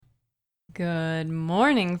Good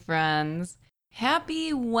morning, friends.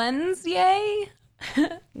 Happy Wednesday.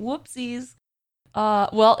 Whoopsies.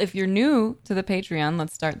 Well, if you're new to the Patreon,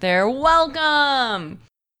 let's start there. Welcome.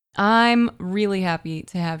 I'm really happy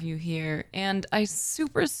to have you here, and I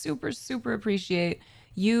super appreciate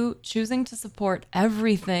you choosing to support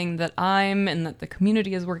everything that I'm and that the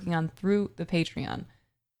community is working on through the Patreon.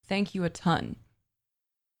 Thank you a ton.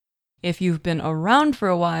 If you've been around for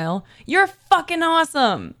a while, you're fucking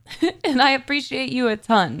awesome! And I appreciate you a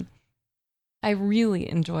ton. I really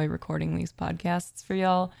enjoy recording these podcasts for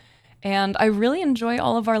y'all, and I really enjoy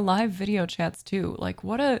all of our live video chats too. Like,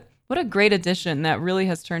 what a great addition that really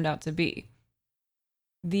has turned out to be.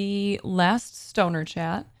 The last Stoner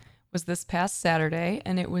Chat was this past Saturday,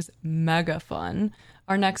 and it was mega fun.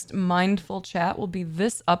 Our next Mindful Chat will be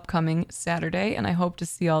this upcoming Saturday, and I hope to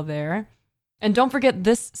see y'all there. And don't forget,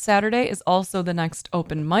 this Saturday is also the next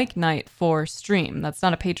open mic night for Stream. That's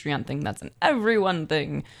not a Patreon thing, that's an everyone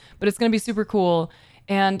thing. But it's going to be super cool.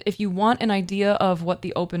 And if you want an idea of what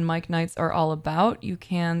the open mic nights are all about, you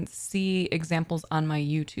can see examples on my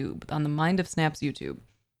YouTube, on the Mind of Snaps YouTube.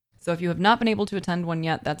 So if you have not been able to attend one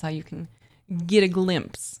yet, that's how you can get a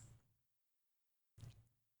glimpse.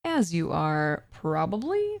 As you are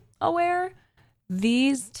probably aware,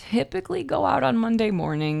 these typically go out on Monday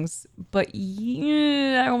mornings, but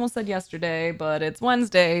I almost said yesterday, but it's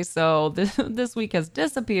Wednesday, so this week has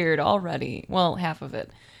disappeared already. Well, half of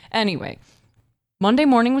it. Anyway, Monday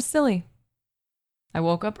morning was silly. I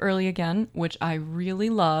woke up early again, which I really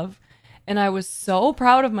love, and I was so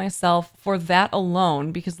proud of myself for that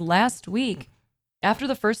alone, because last week, after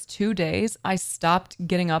the first 2 days, I stopped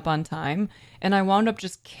getting up on time, and I wound up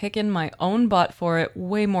just kicking my own butt for it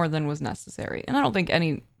way more than was necessary. And I don't think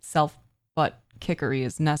any self-butt kickery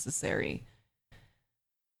is necessary.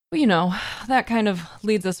 But you know, that kind of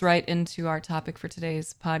leads us right into our topic for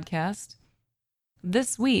today's podcast.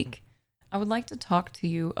 This week, I would like to talk to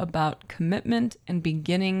you about commitment and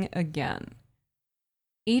beginning again.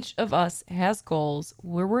 Each of us has goals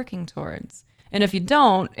we're working towards. And if you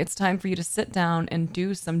don't, it's time for you to sit down and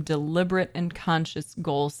do some deliberate and conscious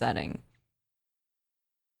goal setting.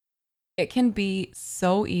 It can be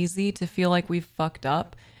so easy to feel like we've fucked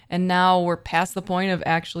up, and now we're past the point of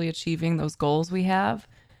actually achieving those goals we have.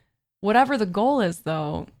 Whatever the goal is,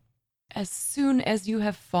 though, as soon as you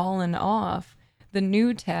have fallen off, the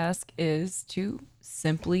new task is to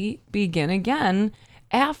simply begin again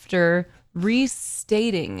after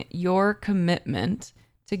restating your commitment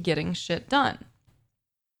to getting shit done.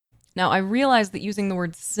 Now, I realize that using the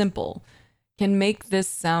word simple can make this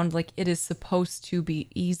sound like it is supposed to be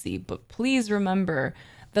easy, but please remember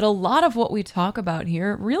that a lot of what we talk about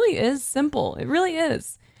here really is simple. It really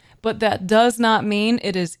is. But that does not mean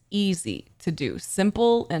it is easy to do.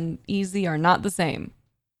 Simple and easy are not the same.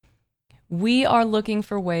 We are looking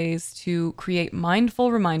for ways to create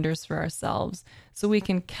mindful reminders for ourselves so we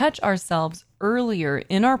can catch ourselves earlier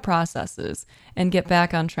in our processes and get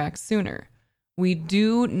back on track sooner. We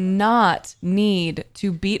do not need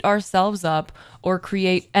to beat ourselves up or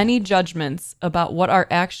create any judgments about what our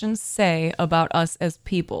actions say about us as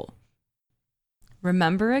people.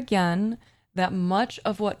 Remember again that much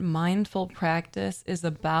of what mindful practice is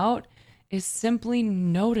about is simply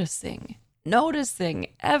noticing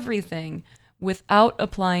everything without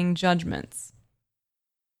applying judgments.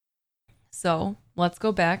 So let's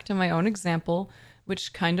go back to my own example,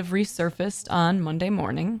 which kind of resurfaced on Monday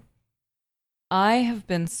morning. I have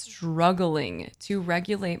been struggling to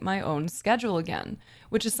regulate my own schedule again,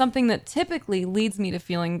 which is something that typically leads me to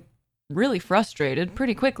feeling really frustrated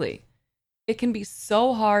pretty quickly. It can be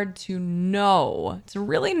so hard to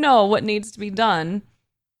really know what needs to be done,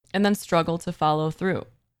 and then struggle to follow through.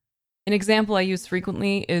 An example I use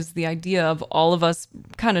frequently is the idea of all of us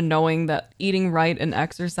kind of knowing that eating right and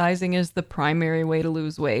exercising is the primary way to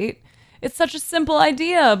lose weight. It's such a simple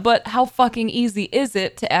idea, but how fucking easy is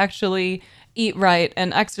it to actually eat right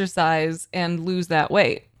and exercise and lose that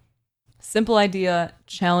weight? Simple idea,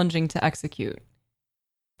 challenging to execute.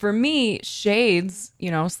 For me, shades,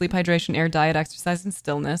 sleep, hydration, air, diet, exercise, and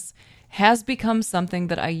stillness has become something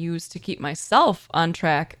that I use to keep myself on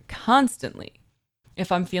track constantly. If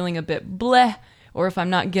I'm feeling a bit bleh, or if I'm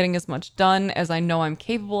not getting as much done as I know I'm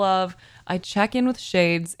capable of, I check in with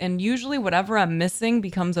shades, and usually whatever I'm missing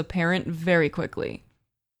becomes apparent very quickly.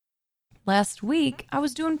 Last week, I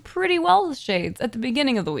was doing pretty well with shades at the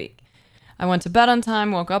beginning of the week. I went to bed on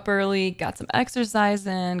time, woke up early, got some exercise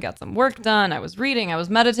in, got some work done. I was reading, I was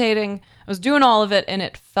meditating, I was doing all of it, and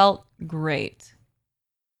it felt great.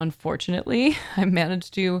 Unfortunately, I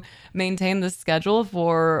managed to maintain this schedule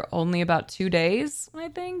for only about 2 days, I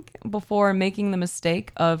think, before making the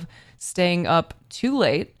mistake of staying up too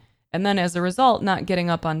late and then as a result, not getting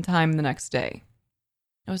up on time the next day.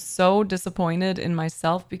 I was so disappointed in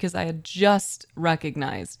myself because I had just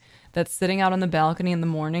recognized that sitting out on the balcony in the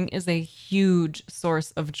morning is a huge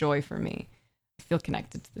source of joy for me. I feel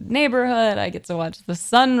connected to the neighborhood. I get to watch the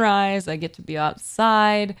sunrise. I get to be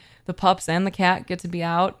outside. The pups and the cat get to be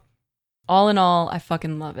out. All in all, I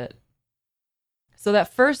fucking love it. So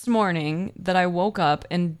that first morning that I woke up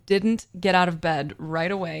and didn't get out of bed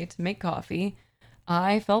right away to make coffee,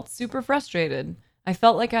 I felt super frustrated. I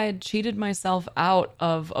felt like I had cheated myself out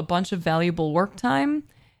of a bunch of valuable work time,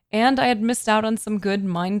 and I had missed out on some good,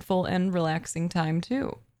 mindful, and relaxing time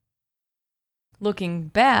too. Looking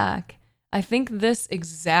back, I think this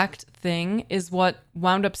exact thing is what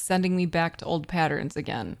wound up sending me back to old patterns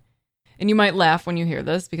again. And you might laugh when you hear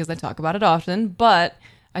this because I talk about it often, but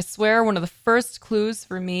I swear one of the first clues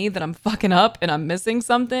for me that I'm fucking up and I'm missing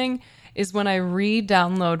something is when I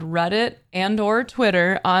re-download Reddit and or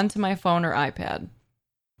Twitter onto my phone or iPad.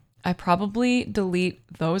 I probably delete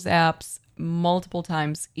those apps multiple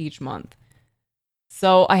times each month.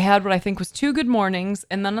 So I had what I think was 2 good mornings,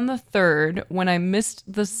 and then on the third, when I missed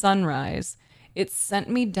the sunrise, it sent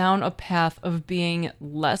me down a path of being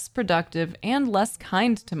less productive and less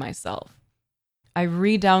kind to myself. I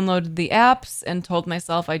re-downloaded the apps and told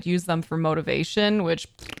myself I'd use them for motivation, which,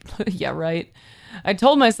 yeah, right. I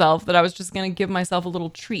told myself that I was just going to give myself a little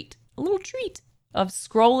treat of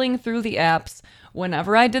scrolling through the apps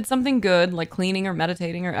whenever I did something good, like cleaning or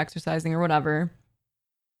meditating or exercising or whatever.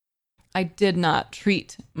 I did not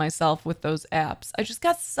treat myself with those apps. I just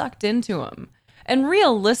got sucked into them. And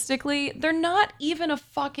realistically, they're not even a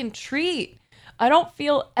fucking treat. I don't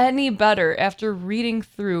feel any better after reading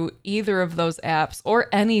through either of those apps or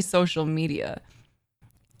any social media.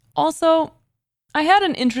 Also, I had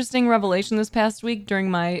an interesting revelation this past week during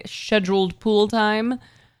my scheduled pool time.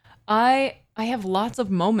 I have lots of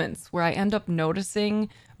moments where I end up noticing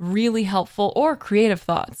really helpful or creative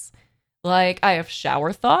thoughts. Like I have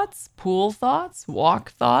shower thoughts, pool thoughts,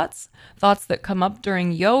 walk thoughts, thoughts that come up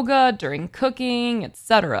during yoga, during cooking,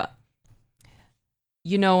 etc.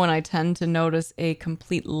 You know when I tend to notice a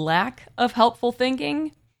complete lack of helpful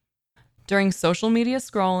thinking? During social media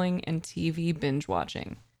scrolling and TV binge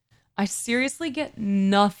watching. I seriously get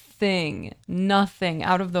nothing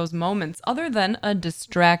out of those moments other than a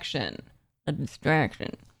distraction.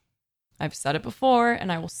 I've said it before,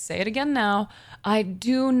 and I will say it again now. I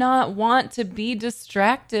do not want to be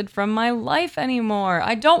distracted from my life anymore.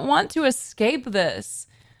 I don't want to escape this.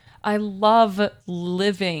 I love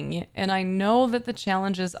living, and I know that the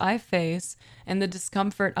challenges I face and the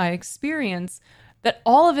discomfort I experience, that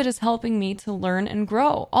all of it is helping me to learn and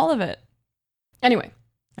grow. All of it. Anyway,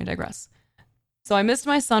 I digress. So I missed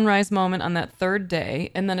my sunrise moment on that third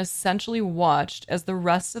day and then essentially watched as the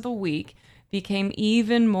rest of the week became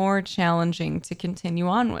even more challenging to continue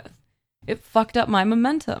on with. It fucked up my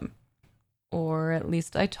momentum. Or at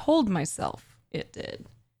least I told myself it did.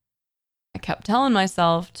 I kept telling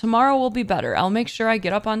myself, tomorrow will be better. I'll make sure I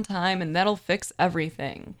get up on time and that'll fix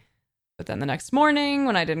everything. But then the next morning,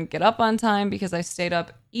 when I didn't get up on time because I stayed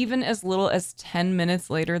up even as little as 10 minutes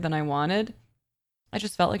later than I wanted, I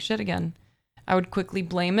just felt like shit again. I would quickly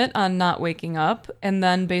blame it on not waking up and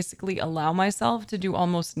then basically allow myself to do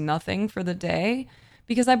almost nothing for the day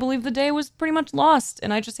because I believed the day was pretty much lost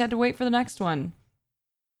and I just had to wait for the next one.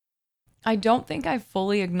 I don't think I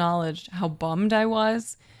fully acknowledged how bummed I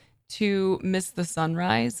was to miss the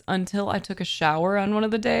sunrise until I took a shower on one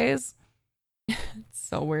of the days. It's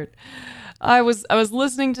so weird. I was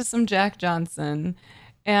listening to some Jack Johnson,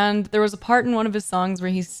 and there was a part in one of his songs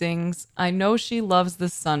where he sings, "I know she loves the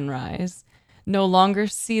sunrise, no longer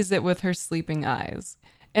sees it with her sleeping eyes."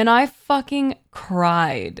 And I fucking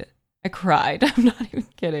cried. I cried. I'm not even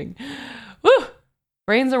kidding. Woo!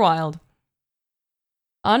 Brains are wild.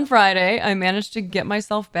 On Friday, I managed to get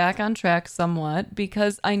myself back on track somewhat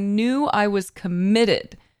because I knew I was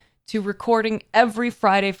committed to recording every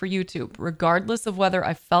Friday for YouTube, regardless of whether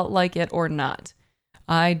I felt like it or not.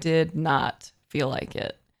 I did not feel like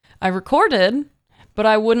it. I recorded, but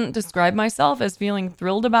I wouldn't describe myself as feeling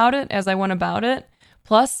thrilled about it as I went about it.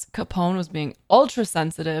 Plus, Capone was being ultra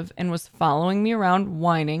sensitive and was following me around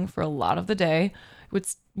whining for a lot of the day,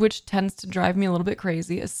 which tends to drive me a little bit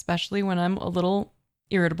crazy, especially when I'm a little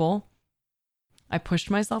irritable. I pushed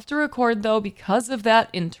myself to record, though, because of that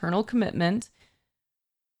internal commitment.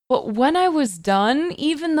 But when I was done,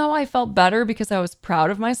 even though I felt better because I was proud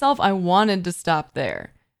of myself, I wanted to stop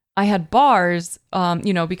there. I had bars,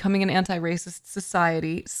 becoming an anti-racist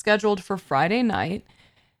society scheduled for Friday night.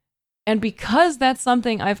 And because that's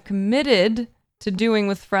something I've committed to doing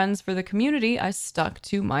with friends for the community, I stuck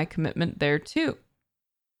to my commitment there too.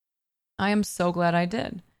 I am so glad I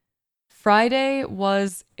did. Friday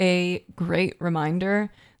was a great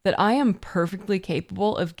reminder that I am perfectly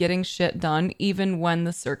capable of getting shit done even when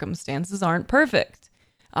the circumstances aren't perfect.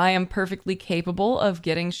 I am perfectly capable of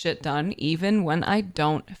getting shit done even when I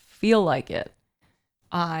don't feel like it.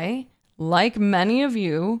 I, like many of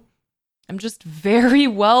you, am just very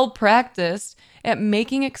well practiced at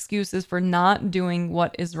making excuses for not doing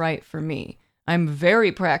what is right for me. I'm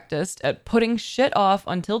very practiced at putting shit off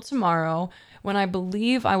until tomorrow when I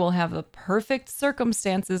believe I will have the perfect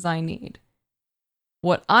circumstances I need.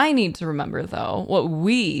 What I need to remember, though, what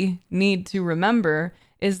we need to remember,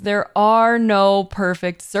 is there are no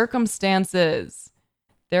perfect circumstances.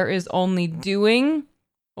 There is only doing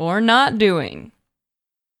or not doing.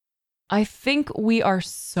 I think we are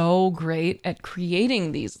so great at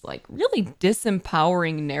creating these really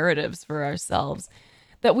disempowering narratives for ourselves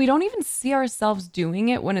that we don't even see ourselves doing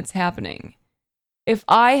it when it's happening. If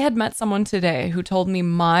I had met someone today who told me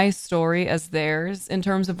my story as theirs in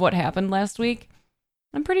terms of what happened last week,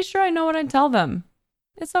 I'm pretty sure I know what I'd tell them.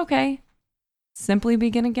 It's okay. Simply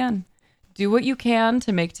begin again. Do what you can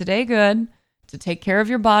to make today good, to take care of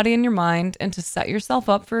your body and your mind, and to set yourself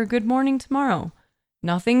up for a good morning tomorrow.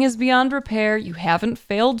 Nothing is beyond repair. You haven't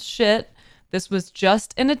failed shit. This was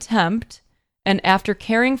just an attempt. And after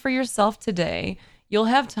caring for yourself today, you'll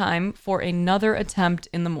have time for another attempt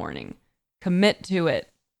in the morning. Commit to it.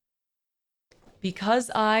 Because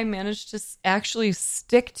I managed to actually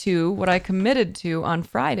stick to what I committed to on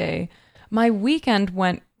Friday, my weekend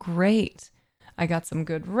went great. I got some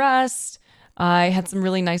good rest. I had some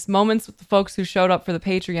really nice moments with the folks who showed up for the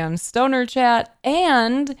Patreon Stoner Chat,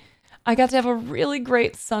 and I got to have a really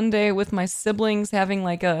great Sunday with my siblings having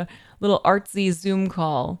a little artsy Zoom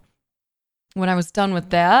call. When I was done with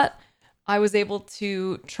that, I was able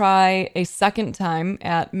to try a second time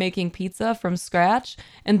at making pizza from scratch,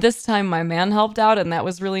 and this time my man helped out, and that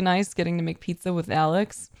was really nice, getting to make pizza with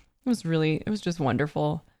Alex. It was just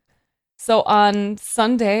wonderful. So on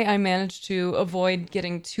Sunday, I managed to avoid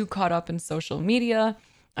getting too caught up in social media.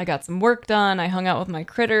 I got some work done, I hung out with my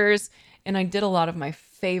critters, and I did a lot of my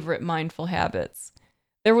favorite mindful habits.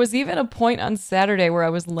 There was even a point on Saturday where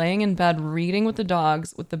I was laying in bed reading with the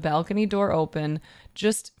dogs with the balcony door open,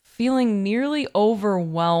 just feeling nearly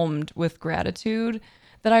overwhelmed with gratitude,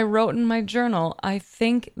 that I wrote in my journal, I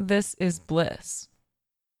think this is bliss.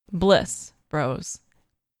 Bliss, bros.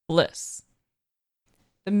 Bliss.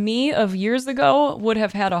 The me of years ago would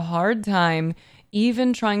have had a hard time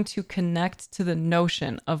even trying to connect to the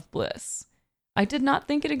notion of bliss. I did not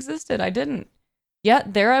think it existed. I didn't.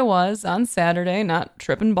 Yet there I was on Saturday, not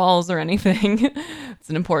tripping balls or anything.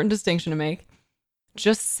 It's an important distinction to make.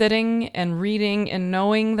 Just sitting and reading and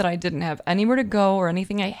knowing that I didn't have anywhere to go or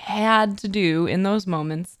anything I had to do in those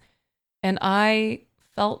moments. And I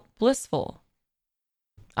felt blissful.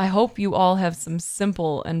 I hope you all have some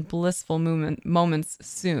simple and blissful moments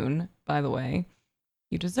soon, by the way.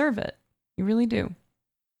 You deserve it. You really do.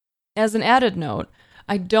 As an added note,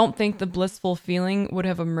 I don't think the blissful feeling would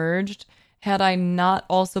have emerged had I not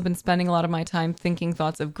also been spending a lot of my time thinking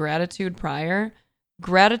thoughts of gratitude prior.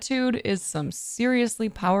 Gratitude is some seriously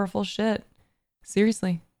powerful shit.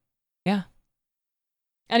 Seriously. Yeah.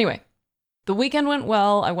 Anyway, the weekend went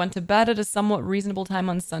well. I went to bed at a somewhat reasonable time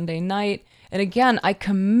on Sunday night. And again, I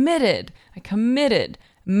committed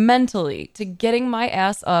mentally to getting my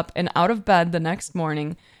ass up and out of bed the next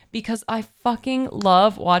morning because I fucking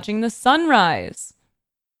love watching the sunrise.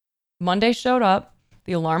 Monday showed up,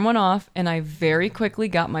 the alarm went off, and I very quickly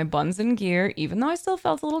got my buns in gear, even though I still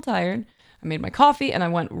felt a little tired. I made my coffee and I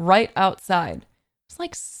went right outside. It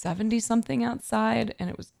was 70-something outside, and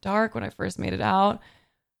it was dark when I first made it out.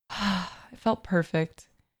 It felt perfect.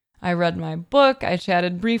 I read my book. I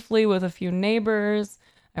chatted briefly with a few neighbors.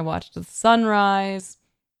 I watched the sunrise.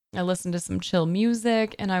 I listened to some chill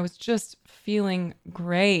music, and I was just feeling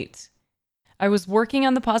great. I was working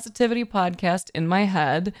on the Positivity Podcast in my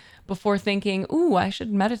head before thinking, ooh, I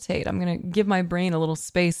should meditate. I'm going to give my brain a little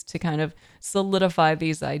space to kind of solidify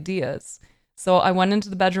these ideas. So I went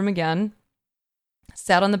into the bedroom again,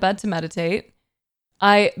 sat on the bed to meditate.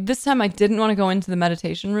 This time I didn't want to go into the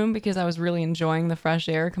meditation room because I was really enjoying the fresh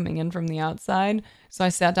air coming in from the outside. So I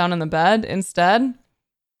sat down on the bed instead.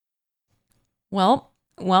 Well,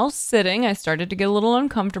 while sitting, I started to get a little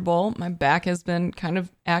uncomfortable. My back has been kind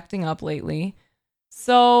of acting up lately.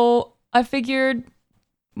 So I figured,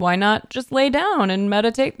 why not just lay down and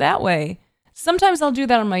meditate that way? Sometimes I'll do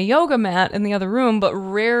that on my yoga mat in the other room, but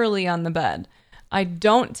rarely on the bed. I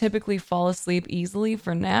don't typically fall asleep easily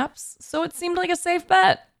for naps, so it seemed like a safe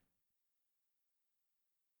bet.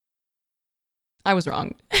 I was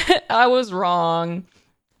wrong. I was wrong.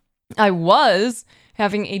 I was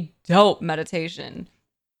having a dope meditation.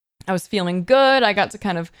 I was feeling good. I got to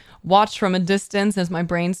kind of watch from a distance as my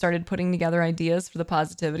brain started putting together ideas for the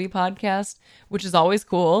Positivity podcast, which is always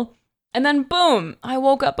cool. And then boom, I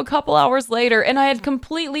woke up a couple hours later and I had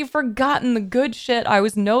completely forgotten the good shit I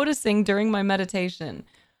was noticing during my meditation.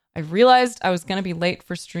 I realized I was going to be late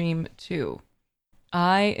for stream 2.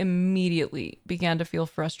 I immediately began to feel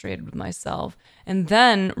frustrated with myself. And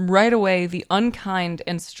then right away, the unkind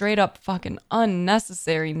and straight up fucking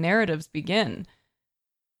unnecessary narratives begin.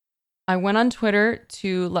 I went on Twitter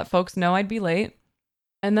to let folks know I'd be late.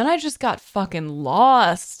 And then I just got fucking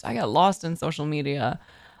lost. I got lost in social media.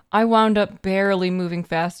 I wound up barely moving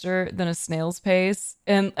faster than a snail's pace.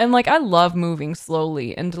 And like, I love moving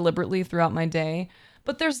slowly and deliberately throughout my day,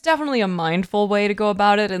 but there's definitely a mindful way to go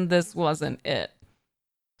about it, and this wasn't it.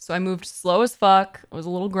 So I moved slow as fuck. I was a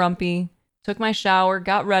little grumpy, took my shower,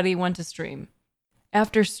 got ready, went to stream.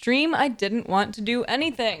 After stream, I didn't want to do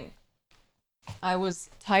anything. I was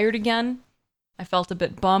tired again. I felt a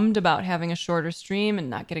bit bummed about having a shorter stream and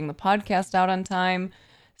not getting the podcast out on time.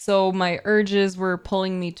 So my urges were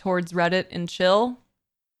pulling me towards Reddit and chill.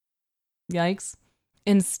 Yikes.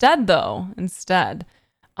 Instead,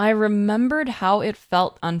 I remembered how it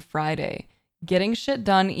felt on Friday, getting shit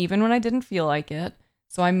done even when I didn't feel like it.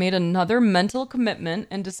 So I made another mental commitment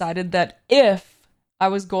and decided that if I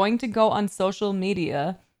was going to go on social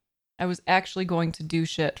media, I was actually going to do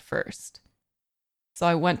shit first. So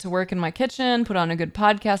I went to work in my kitchen, put on a good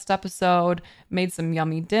podcast episode, made some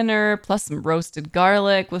yummy dinner, plus some roasted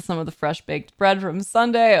garlic with some of the fresh baked bread from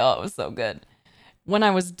Sunday. Oh, it was so good. When I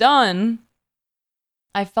was done,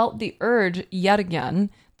 I felt the urge yet again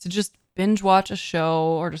to just binge watch a show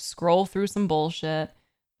or to scroll through some bullshit,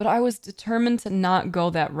 but I was determined to not go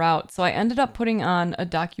that route. So I ended up putting on a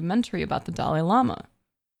documentary about the Dalai Lama.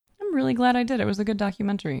 I'm really glad I did. It was a good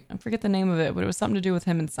documentary. I forget the name of it, but it was something to do with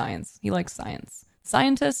him and science. He likes science.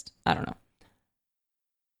 Scientist? I don't know.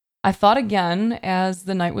 I thought again as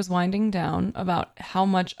the night was winding down about how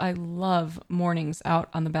much I love mornings out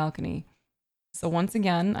on the balcony. So once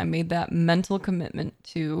again, I made that mental commitment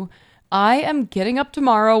to, I am getting up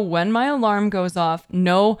tomorrow when my alarm goes off,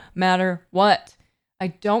 no matter what. I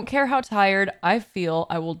don't care how tired I feel.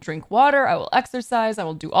 I will drink water. I will exercise. I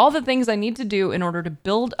will do all the things I need to do in order to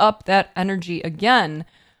build up that energy again.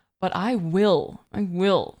 But I will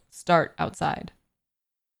start outside.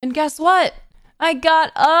 And guess what? I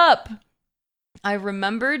got up. I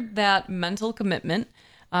remembered that mental commitment.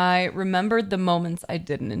 I remembered the moments I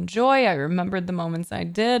didn't enjoy. I remembered the moments I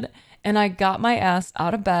did. And I got my ass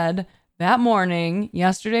out of bed that morning,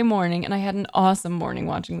 yesterday morning, and I had an awesome morning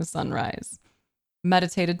watching the sunrise.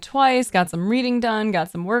 Meditated twice, got some reading done, got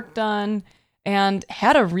some work done, and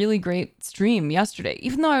had a really great stream yesterday.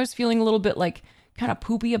 Even though I was feeling a little bit like kind of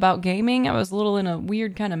poopy about gaming, I was a little in a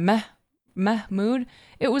weird kind of meh mood.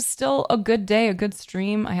 It was still a good day, a good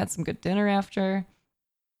stream. I had some good dinner after.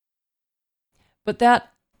 But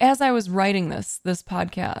that, as I was writing this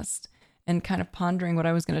podcast and kind of pondering what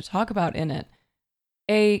I was going to talk about in it,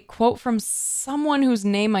 a quote from someone whose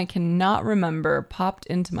name I cannot remember popped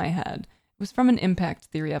into my head. It was from an Impact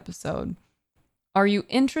Theory episode. Are you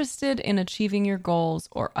interested in achieving your goals,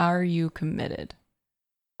 or are you committed?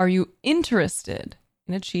 Are you interested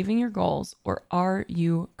in achieving your goals, or are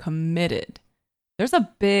you committed? There's a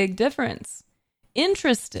big difference.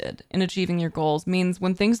 Interested in achieving your goals means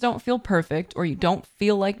when things don't feel perfect or you don't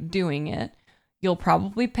feel like doing it, you'll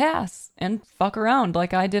probably pass and fuck around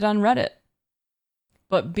like I did on Reddit.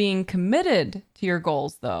 But being committed to your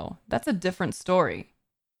goals, though, that's a different story.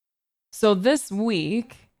 So this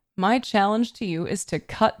week, my challenge to you is to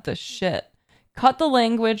cut the shit. Cut the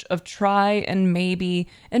language of try and maybe,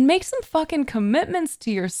 and make some fucking commitments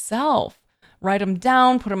to yourself. Write them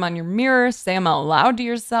down, put them on your mirror, say them out loud to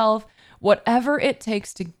yourself, whatever it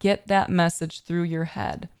takes to get that message through your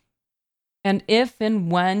head. And if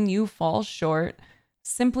and when you fall short,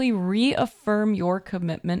 simply reaffirm your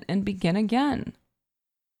commitment and begin again.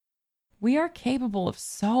 We are capable of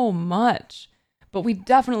so much, but we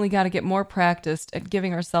definitely got to get more practiced at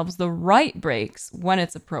giving ourselves the right breaks when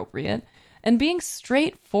it's appropriate and being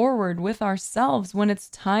straightforward with ourselves when it's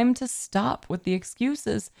time to stop with the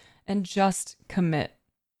excuses and just commit.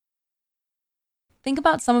 Think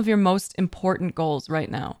about some of your most important goals right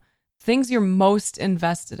now, things you're most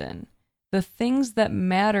invested in, the things that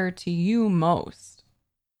matter to you most.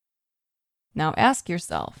 Now ask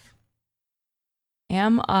yourself,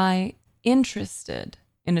 Am I interested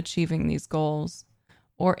in achieving these goals?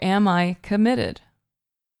 Or am I committed?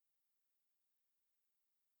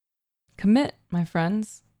 Commit, my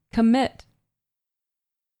friends. Commit.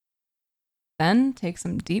 Then take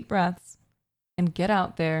some deep breaths and get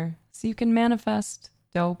out there so you can manifest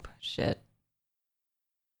dope shit.